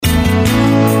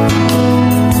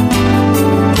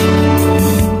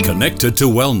Connected to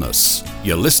Wellness.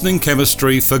 You're listening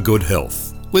Chemistry for Good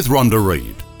Health with Rhonda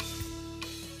Reed.